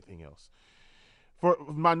things than anything else. For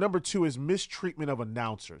my number 2 is mistreatment of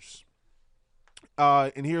announcers.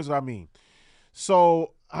 And here's what I mean.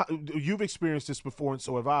 So you've experienced this before, and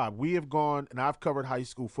so have I. We have gone, and I've covered high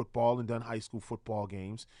school football and done high school football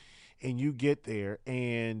games, and you get there,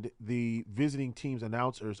 and the visiting team's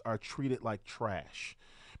announcers are treated like trash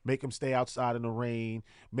make them stay outside in the rain,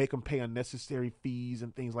 make them pay unnecessary fees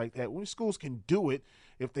and things like that. When schools can do it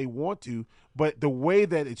if they want to, but the way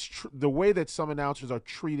that the way that some announcers are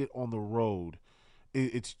treated on the road,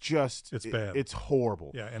 it's bad. It's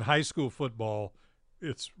horrible. Yeah, and high school football,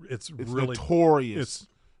 it's really notorious. It's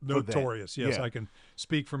notorious. Yes, yeah. I can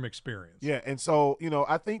speak from experience. Yeah, and so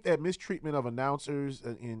I think that mistreatment of announcers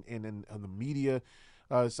in the media,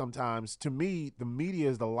 sometimes, to me, the media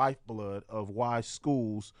is the lifeblood of why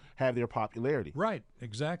schools have their popularity. Right,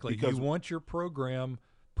 exactly. Because you want your program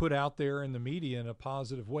put out there in the media in a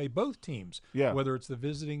positive way. Both teams, yeah. whether it's the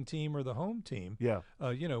visiting team or the home team. Yeah.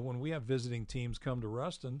 When we have visiting teams come to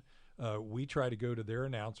Ruston, we try to go to their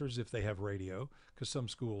announcers if they have radio, because some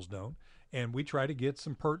schools don't, and we try to get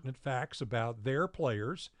some pertinent facts about their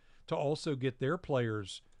players to also get their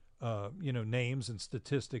players, names and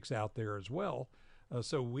statistics out there as well.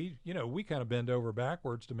 So we kind of bend over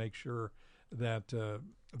backwards to make sure that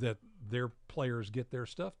that their players get their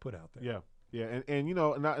stuff put out there. Yeah, yeah,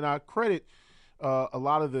 and I credit a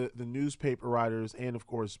lot of the newspaper writers and of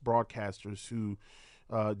course broadcasters who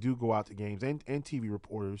do go out to games and TV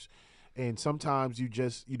reporters. And sometimes you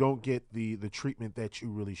don't get the treatment that you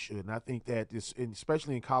really should. And I think that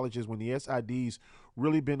especially in colleges, when the SIDs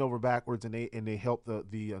really bend over backwards and they help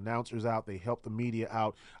the announcers out, they help the media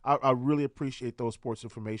out. I really appreciate those sports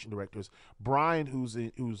information directors. Brian, who's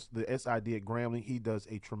the SID at Grambling, he does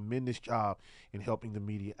a tremendous job in helping the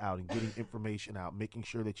media out and getting information out, making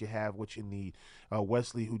sure that you have what you need.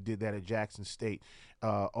 Wesley, who did that at Jackson State.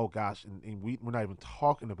 And we're not even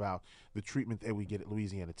talking about the treatment that we get at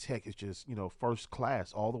Louisiana Tech. It's just, first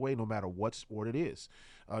class all the way, no matter what sport it is.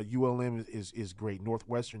 ULM is great.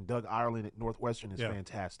 Northwestern, Doug Ireland at Northwestern is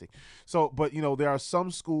fantastic. So, but, there are some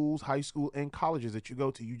schools, high school and colleges that you go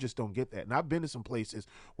to, you just don't get that. And I've been to some places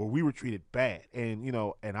where we were treated bad. And,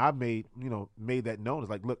 and I made that known. It's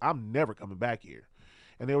like, look, I'm never coming back here.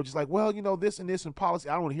 And they were just like, well, this and this and policy,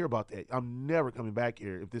 I don't want to hear about that. I'm never coming back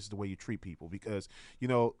here if this is the way you treat people. Because,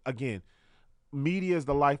 again, media is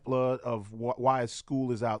the lifeblood of why a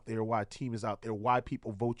school is out there, why a team is out there, why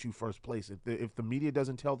people vote you first place. If the media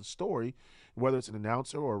doesn't tell the story, whether it's an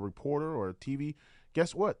announcer or a reporter or a TV,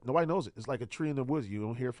 guess what? Nobody knows it. It's like a tree in the woods. You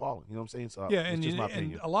don't hear it falling. You know what I'm saying? So yeah, it's just my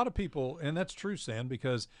opinion. And a lot of people, and that's true, Sam,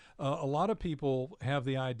 because a lot of people have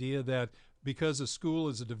the idea that because a school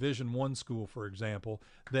is a Division I school, for example,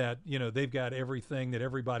 that they've got everything that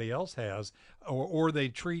everybody else has, or they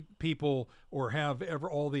treat people or have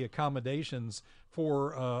all the accommodations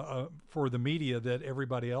for the media that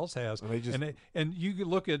everybody else has. And you could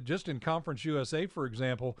look at just in Conference USA, for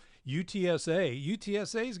example,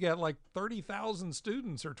 UTSA's got like 30,000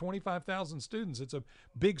 students or 25,000 students. It's a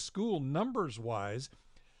big school numbers wise.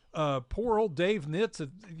 Poor old Dave Nitz,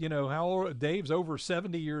 how old Dave's over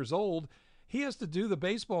 70 years old. He has to do the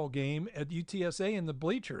baseball game at UTSA in the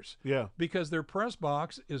bleachers. Yeah. Because their press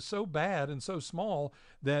box is so bad and so small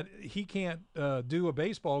that he can't do a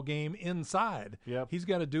baseball game inside. Yep. He's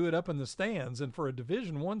got to do it up in the stands. And for a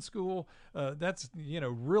Division I school, that's,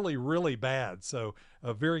 really, really bad. So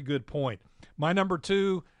a very good point. My number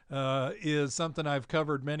 2 is something I've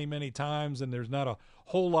covered many, many times, and there's not a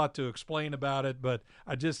whole lot to explain about it, but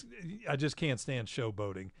I just can't stand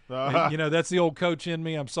showboating. And, that's the old coach in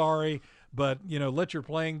me. I'm sorry. But, let your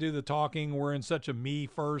playing do the talking. We're in such a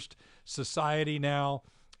me-first society now.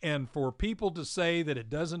 And for people to say that it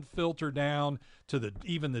doesn't filter down to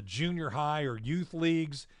even the junior high or youth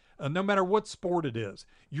leagues, no matter what sport it is,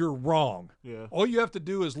 you're wrong. Yeah. All you have to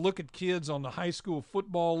do is look at kids on the high school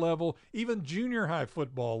football level, even junior high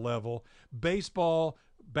football level, baseball,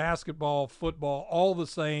 basketball, football, all the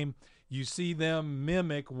same. You see them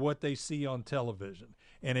mimic what they see on television.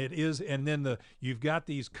 And then you've got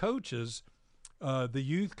these coaches, the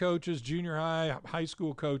youth coaches, junior high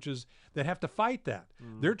school coaches that have to fight that.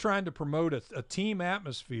 They're trying to promote a team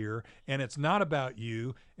atmosphere, and it's not about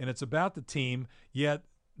you, and it's about the team, yet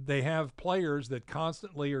they have players that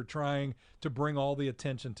constantly are trying to bring all the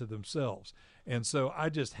attention to themselves. And so I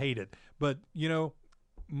just hate it. But,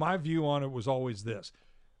 my view on it was always this.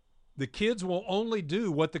 The kids will only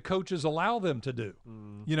do what the coaches allow them to do.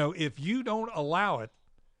 If you don't allow it,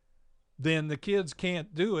 then the kids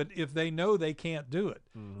can't do it if they know they can't do it.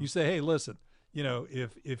 You say, hey, listen,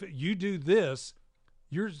 if you do this,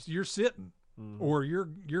 you're sitting or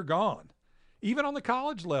you're gone. Even on the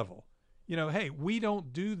college level, hey, we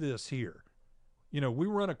don't do this here. We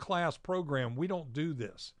run a class program. We don't do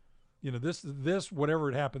this. This, whatever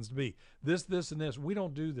it happens to be, this, and this, we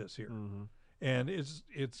don't do this here. And it's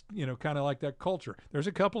kind of like that culture. There's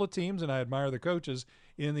a couple of teams, and I admire the coaches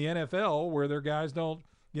in the NFL where their guys don't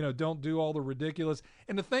don't do all the ridiculous.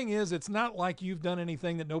 And the thing is, it's not like you've done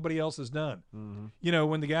anything that nobody else has done.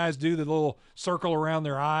 When the guys do the little circle around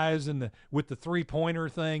their eyes and with the 3-pointer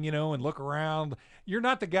thing, and look around, you're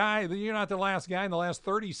not the last guy in the last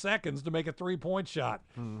 30 seconds to make a 3-point shot.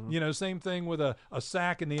 Same thing with a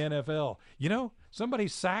sack in the NFL. Somebody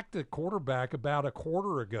sacked a quarterback about a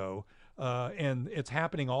quarter ago. And it's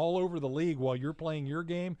happening all over the league while you're playing your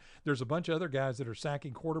game. There's a bunch of other guys that are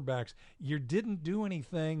sacking quarterbacks. You didn't do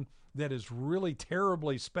anything that is really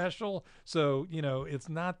terribly special. So, it's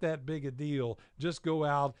not that big a deal. Just go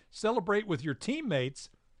out, celebrate with your teammates,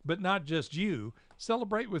 but not just you.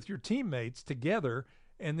 Celebrate with your teammates together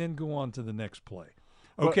and then go on to the next play.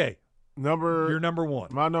 Okay. Your number one.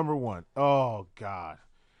 My number one. Oh, God.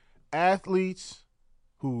 Athletes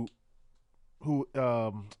who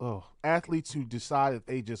decide that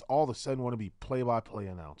they just all of a sudden want to be play-by-play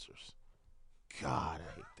announcers. God,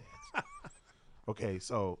 I hate that. Okay,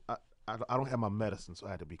 so I don't have my medicine, so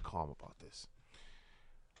I had to be calm about this.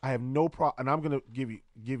 I have no problem, and I'm going to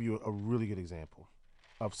give you a really good example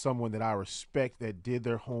of someone that I respect that did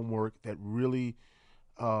their homework, that really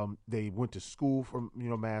they went to school for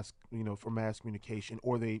mass communication,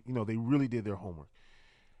 or they really did their homework.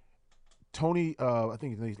 Tony, I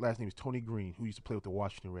think his last name is Tony Green, who used to play with the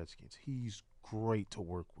Washington Redskins. He's great to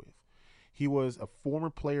work with. He was a former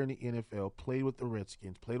player in the NFL, played with the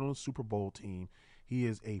Redskins, played on the Super Bowl team. He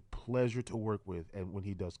is a pleasure to work with, and when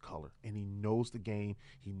he does color, and he knows the game,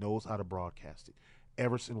 he knows how to broadcast it.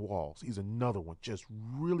 Everson Walls, he's another one, just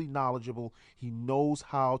really knowledgeable. He knows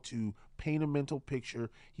how to paint a mental picture.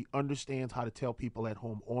 He understands how to tell people at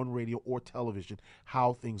home on radio or television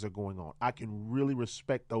how things are going on. I can really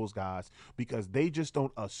respect those guys because they just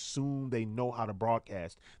don't assume they know how to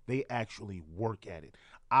broadcast. They actually work at it.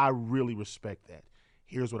 I really respect that.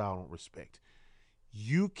 Here's what I don't respect.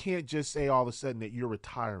 You can't just say all of a sudden that you're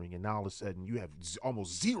retiring and now all of a sudden you have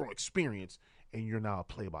almost zero experience and you're now a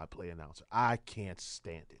play-by-play announcer. I can't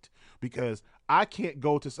stand it because I can't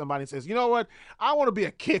go to somebody and says, you know what, I want to be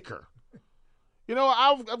a kicker.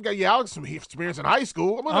 I've got some experience in high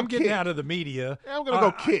school. I'm getting out of the media. I'm going to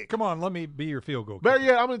go kick. Come on, let me be your field goal kicker. Better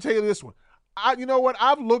yet, I'm going to tell you this one. You know what?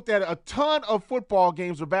 I've looked at a ton of football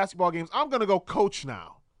games or basketball games. I'm going to go coach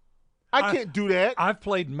now. I can't do that. I've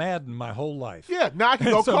played Madden my whole life. Yeah, now I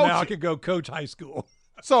can go so coach. Now I can go coach high school.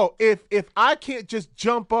 So if I can't just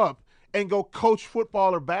jump up and go coach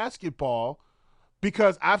football or basketball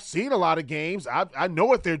because I've seen a lot of games, I know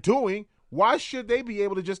what they're doing, why should they be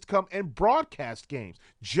able to just come and broadcast games?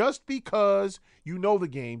 Just because you know the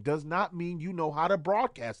game does not mean you know how to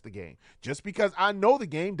broadcast the game. Just because I know the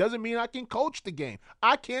game doesn't mean I can coach the game.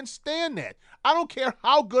 I can't stand that. I don't care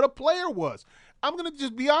how good a player was. I'm going to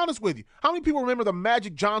just be honest with you. How many people remember the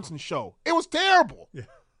Magic Johnson show? It was terrible. Yeah.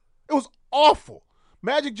 It was awful.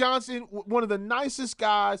 Magic Johnson, one of the nicest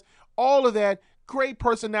guys, all of that, great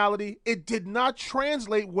personality. It did not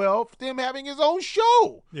translate well for him having his own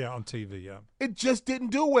show. Yeah, on TV, yeah. It just didn't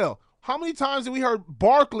do well. How many times have we heard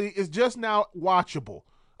Barkley is just now watchable?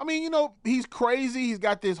 I mean, he's crazy. He's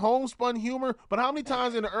got this homespun humor. But how many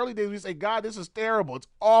times in the early days we say, God, this is terrible. It's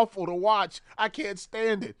awful to watch. I can't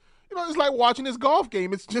stand it. It's like watching this golf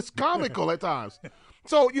game. It's just comical at times.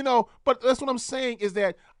 So, but that's what I'm saying is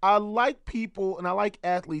that I like people and I like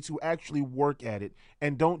athletes who actually work at it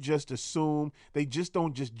and don't just assume. They just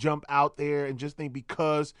don't just jump out there and just think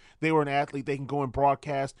because they were an athlete, they can go and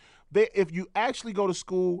broadcast. If you actually go to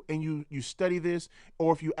school and you study this,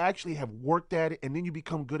 or if you actually have worked at it and then you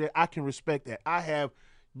become good at it, I can respect that. I have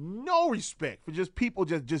no respect for just people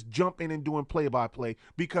just jumping and doing play-by-play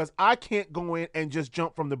because I can't go in and just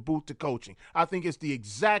jump from the booth to coaching. I think it's the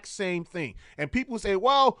exact same thing. And people say,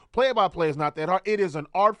 well, play-by-play is not that hard. It is an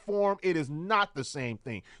art form. It is not the same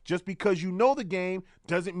thing. Just because you know the game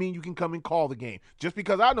doesn't mean you can come and call the game. Just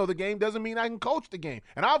because I know the game doesn't mean I can coach the game.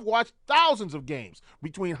 And I've watched thousands of games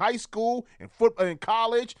between high school and football and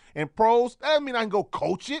college and pros. That doesn't mean I can go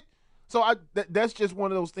coach it. So that's just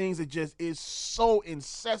one of those things that just is so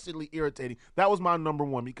incessantly irritating. That was my number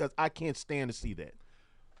one because I can't stand to see that.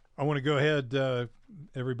 I want to go ahead.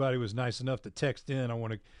 Everybody was nice enough to text in. I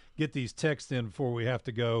want to get these texts in before we have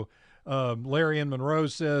to go. Larry in Monroe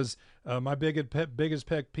says, my biggest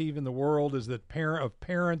pet peeve in the world is that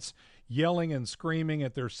parents yelling and screaming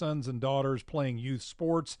at their sons and daughters playing youth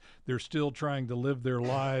sports. They're still trying to live their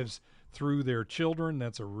lives through their children.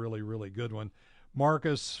 That's a really, really good one.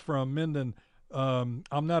 Marcus from Minden, I'm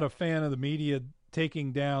not a fan of the media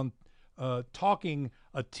talking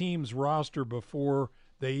a team's roster before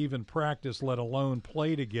they even practice, let alone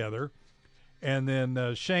play together. And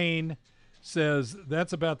then Shane says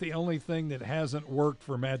that's about the only thing that hasn't worked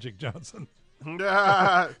for Magic Johnson.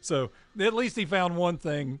 So at least he found one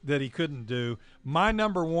thing that he couldn't do. My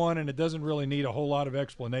number one, and it doesn't really need a whole lot of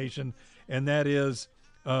explanation, and that is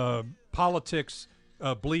politics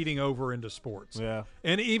bleeding over into sports. Yeah.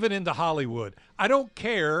 And even into Hollywood. I don't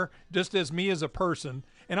care, just as me as a person,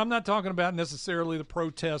 and I'm not talking about necessarily the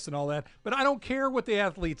protests and all that, but I don't care what the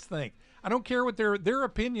athletes think. I don't care what their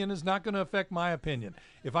opinion is not going to affect my opinion.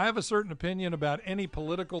 If I have a certain opinion about any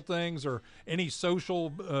political things or any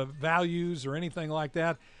social values or anything like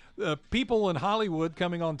that, people in Hollywood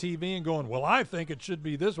coming on TV and going, well, I think it should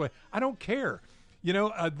be this way. I don't care. You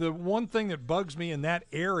know, the one thing that bugs me in that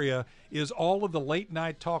area is all of the late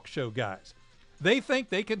night talk show guys. They think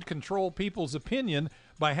they can control people's opinion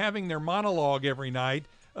by having their monologue every night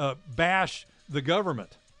bash the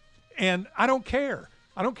government. And I don't care.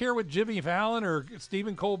 I don't care what Jimmy Fallon or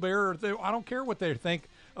Stephen Colbert, I don't care what they think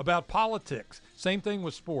about politics. Same thing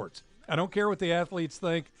with sports. I don't care what the athletes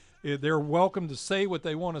think. They're welcome to say what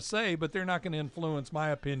they want to say, but they're not going to influence my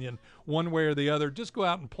opinion one way or the other. Just go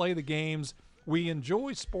out and play the games. We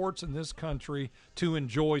enjoy sports in this country to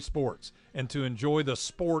enjoy sports and to enjoy the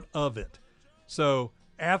sport of it. So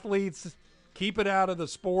athletes, keep it out of the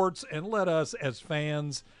sports and let us as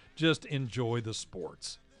fans just enjoy the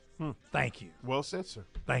sports. Thank you. Well said, sir.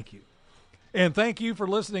 Thank you. And thank you for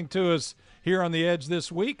listening to us here on The Edge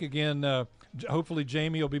this week. Again, hopefully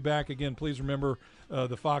Jamie will be back again. Please remember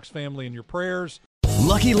the Fox family in your prayers.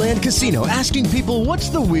 Lucky Land Casino, asking people, what's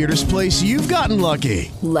the weirdest place you've gotten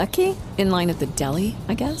lucky? Lucky? In line at the deli,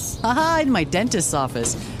 I guess? Aha, in my dentist's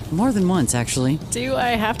office. More than once, actually. Do I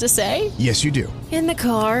have to say? Yes, you do. In the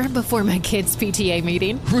car before my kids' PTA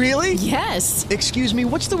meeting. Really? Yes. Excuse me,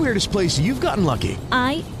 what's the weirdest place you've gotten lucky?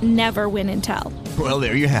 I never win and tell. Well,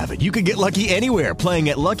 there you have it. You can get lucky anywhere, playing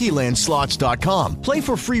at LuckyLandSlots.com. Play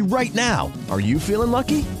for free right now. Are you feeling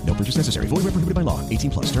lucky? No purchase necessary. Void where prohibited by law.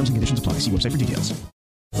 18+. Terms and conditions apply. See website for details.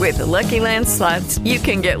 With the Lucky Land Slots, you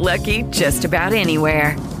can get lucky just about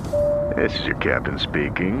anywhere. This is your captain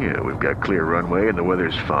speaking. We've got clear runway and the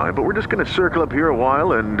weather's fine, but we're just going to circle up here a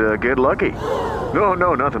while and get lucky.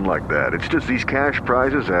 No, nothing like that. It's just these cash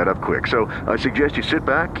prizes add up quick. So I suggest you sit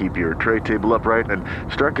back, keep your tray table upright, and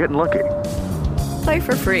start getting lucky. Play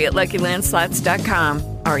for free at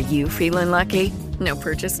LuckyLandSlots.com. Are you feeling lucky? No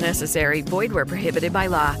purchase necessary. Void where prohibited by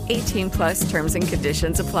law. 18+ terms and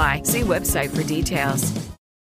conditions apply. See website for details.